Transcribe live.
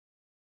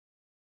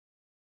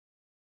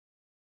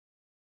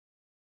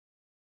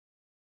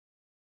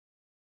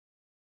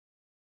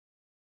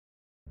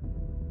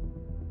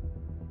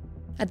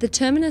At the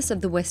terminus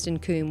of the western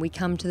combe, we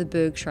come to the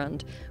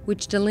Bergschrund,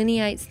 which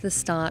delineates the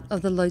start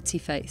of the Lhotse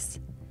Face,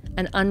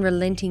 an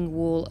unrelenting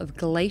wall of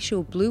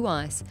glacial blue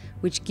ice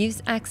which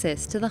gives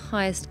access to the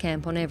highest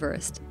camp on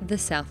Everest, the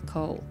South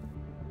Col.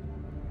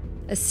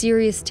 A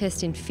serious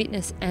test in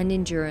fitness and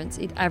endurance,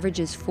 it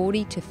averages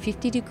 40 to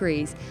 50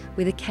 degrees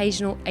with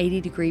occasional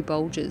 80-degree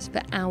bulges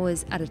for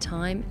hours at a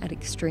time at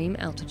extreme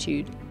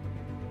altitude.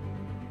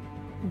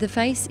 The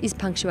face is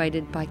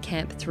punctuated by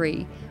Camp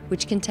 3,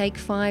 which can take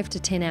 5 to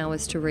 10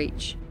 hours to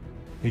reach.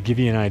 To give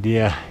you an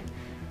idea,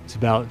 it's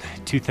about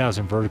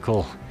 2,000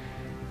 vertical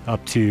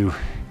up to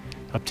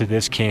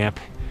this camp.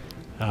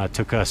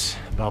 Took us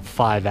about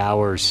 5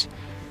 hours.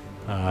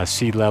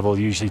 Sea level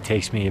usually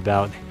takes me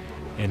about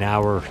an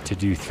hour to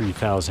do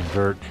 3,000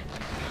 vert.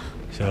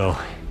 So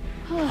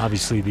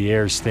obviously the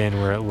air is thin.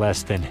 We're at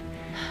less than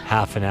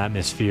half an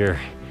atmosphere.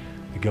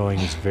 The going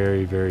is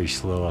very, very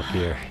slow up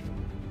here.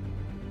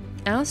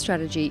 Our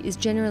strategy is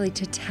generally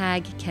to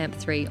tag Camp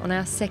 3 on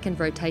our second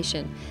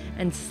rotation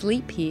and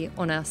sleep here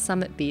on our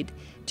summit bid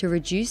to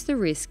reduce the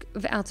risk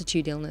of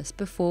altitude illness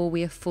before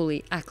we are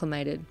fully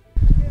acclimated.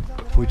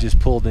 We just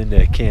pulled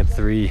into Camp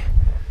 3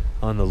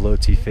 on the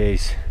Lhotse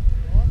Face.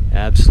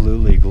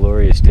 Absolutely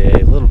glorious day,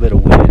 a little bit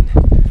of wind,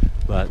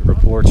 but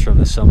reports from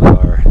the summit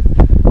are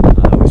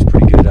it was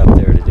pretty good up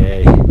there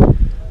today.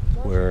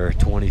 We're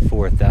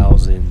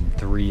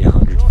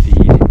 24,300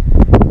 feet.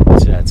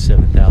 It's at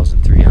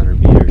 7,300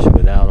 meters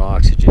without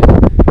oxygen.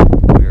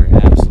 We're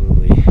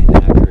absolutely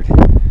knackered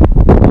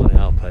on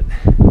out, but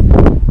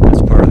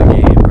that's part of the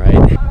game,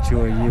 right?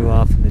 Showing you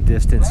off in the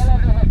distance,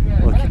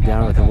 looking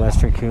down at the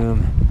western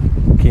combe,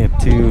 Camp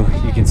 2.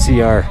 You can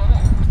see our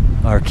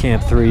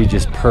Camp 3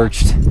 just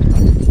perched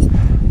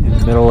in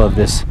the middle of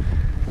this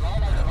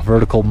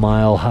vertical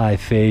mile-high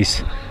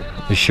face.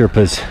 The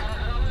Sherpas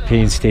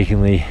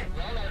painstakingly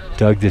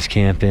dug this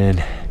camp in.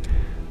 A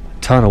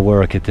ton of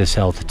work at this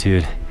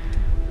altitude.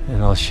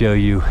 And I'll show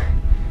you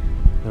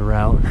the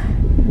route.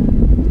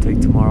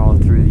 Take tomorrow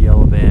through the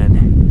Yellow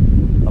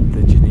Band, up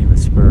the Geneva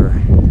Spur,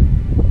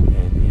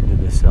 and into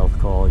the South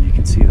Col. You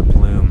can see the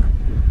plume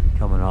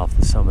coming off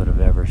the summit of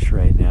Everest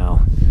right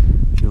now.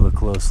 If you look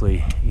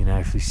closely, you can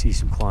actually see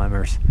some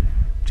climbers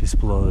just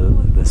below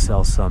the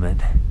south summit.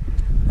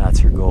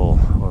 That's our goal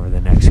over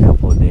the next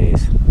couple of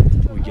days.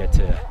 We get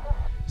to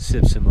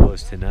sip some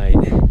O's tonight.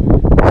 This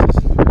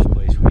is the first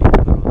place we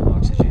put on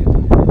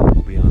oxygen.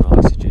 We'll be on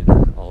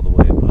oxygen all the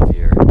way above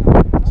here.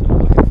 So I'm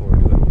looking forward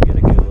to it. We'll get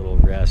a good little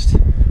rest,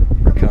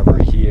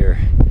 recovery here,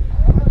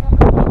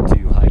 up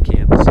to high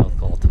camp, the South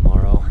Col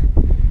tomorrow,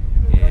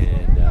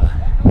 and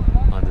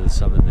onto the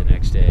summit the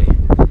next day.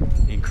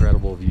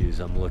 Incredible views.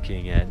 I'm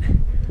looking at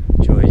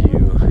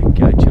Joyu,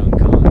 Gaichung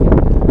Kong,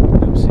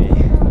 Lhotse,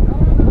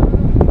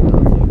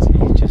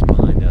 just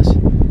behind us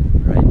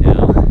right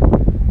now.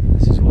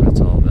 This is what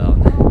it's all about.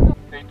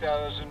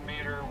 8,000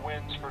 meter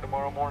winds for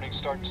tomorrow morning,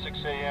 starting 6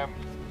 a.m.,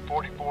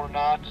 44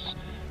 knots,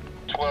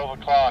 12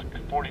 o'clock,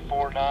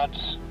 44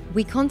 knots.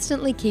 We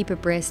constantly keep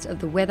abreast of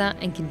the weather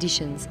and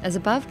conditions as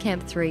above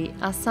Camp 3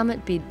 our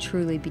summit bid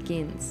truly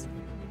begins.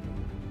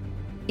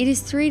 It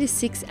is 3 to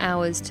 6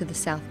 hours to the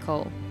South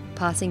Col,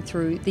 passing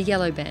through the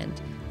Yellow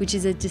Band, which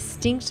is a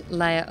distinct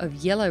layer of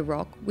yellow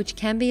rock which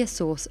can be a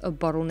source of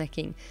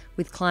bottlenecking,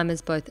 with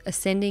climbers both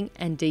ascending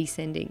and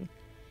descending.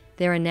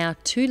 There are now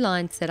 2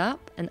 lines set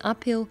up, an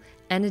uphill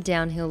and a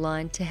downhill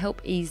line, to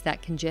help ease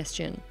that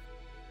congestion.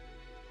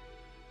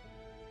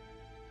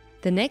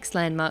 The next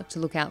landmark to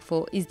look out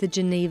for is the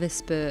Geneva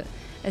Spur,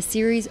 a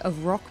series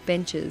of rock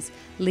benches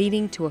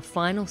leading to a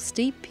final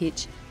steep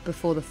pitch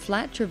before the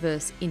flat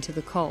traverse into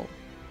the col.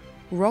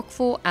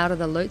 Rockfall out of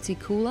the Lhotse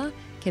Cooler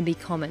can be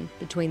common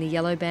between the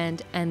Yellow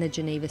Band and the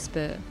Geneva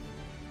Spur.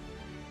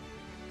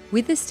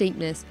 With the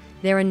steepness,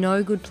 there are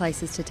no good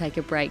places to take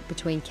a break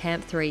between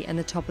Camp 3 and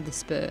the top of the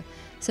spur,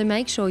 so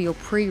make sure you're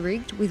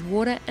pre-rigged with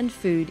water and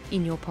food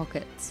in your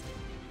pockets.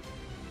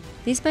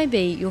 This may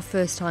be your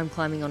first time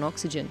climbing on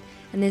oxygen,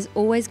 and there's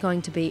always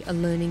going to be a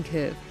learning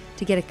curve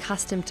to get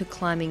accustomed to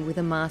climbing with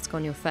a mask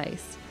on your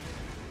face.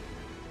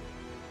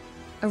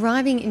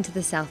 Arriving into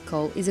the South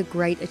Col is a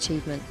great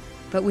achievement,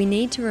 but we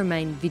need to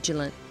remain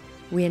vigilant.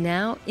 We are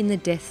now in the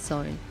death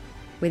zone,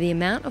 where the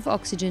amount of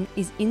oxygen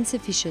is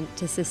insufficient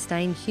to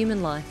sustain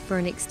human life for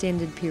an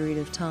extended period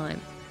of time.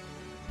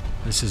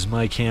 This is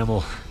Mike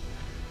Hamill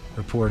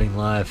reporting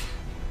live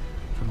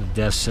from the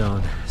death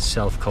zone,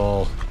 South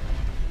Col,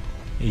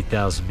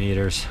 8,000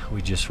 meters.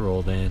 We just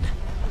rolled in.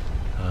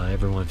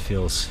 Everyone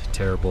feels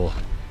terrible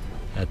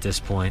at this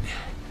point.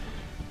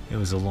 It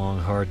was a long,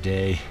 hard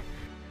day.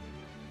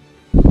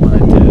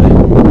 Wanted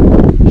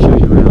to show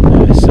you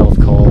around the South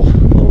Col a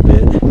little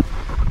bit.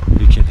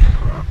 You can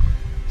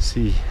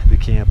see the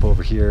camp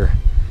over here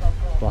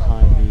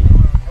behind me.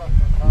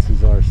 This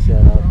is our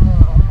setup.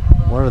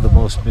 One of the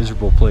most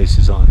miserable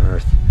places on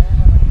earth.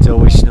 It's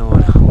always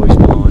snowing, always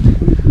blowing.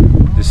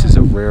 This is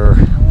a rare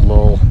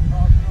lull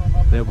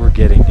that we're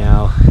getting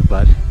now,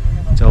 but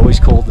it's always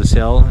cold as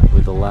hell.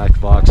 With the lack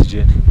of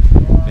oxygen,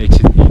 makes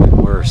it even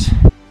worse.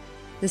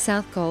 The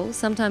South Col,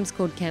 sometimes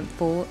called Camp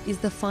 4, is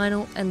the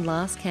final and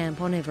last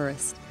camp on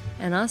Everest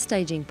and our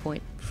staging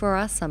point for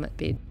our summit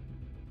bid.